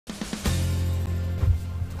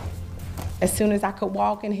As soon as I could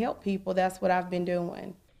walk and help people, that's what I've been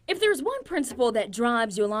doing. If there's one principle that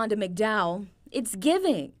drives Yolanda McDowell, it's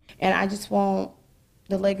giving. And I just want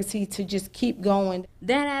the legacy to just keep going.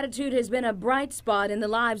 That attitude has been a bright spot in the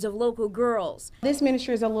lives of local girls. This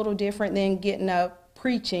ministry is a little different than getting up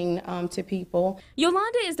preaching to people.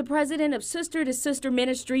 Yolanda is the president of Sister to Sister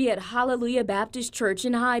Ministry at Hallelujah Baptist Church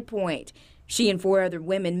in High Point. She and 4 other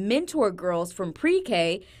women mentor girls from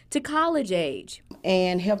pre-K to college age.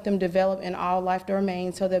 And help them develop in all life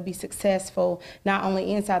domains so they'll be successful not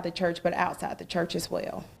only inside the church but outside the church as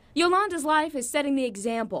well. Yolanda's life is setting the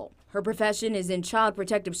example. Her profession is in child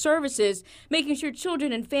protective services, making sure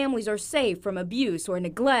children and families are safe from abuse or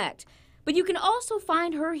neglect. But you can also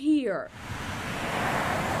find her here,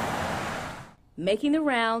 making the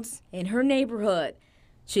rounds in her neighborhood.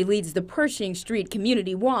 She leads the Pershing Street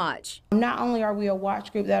Community Watch. Not only are we a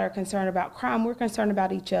watch group that are concerned about crime, we're concerned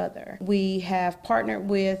about each other. We have partnered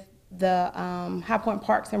with the High Point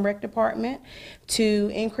Parks and Rec Department to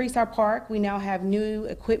increase our park. We now have new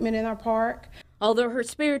equipment in our park. Although her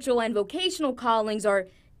spiritual and vocational callings are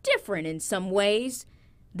different in some ways,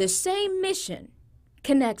 the same mission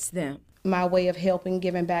connects them. My way of helping,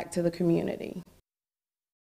 giving back to the community.